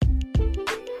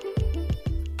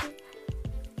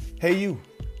Hey you,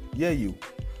 yeah you,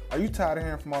 are you tired of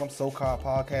hearing from all them so-called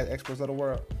podcast experts of the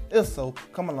world? If so,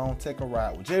 come along, take a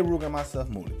ride with Jay Ruger and myself,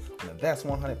 Mooley, on the That's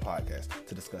 100 podcast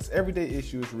to discuss everyday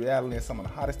issues, reality, and some of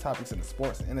the hottest topics in the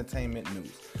sports and entertainment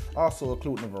news. Also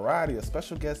including a variety of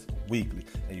special guests weekly.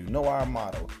 And you know our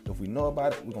motto, if we know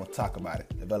about it, we're going to talk about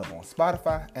it. Available on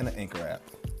Spotify and the Anchor app.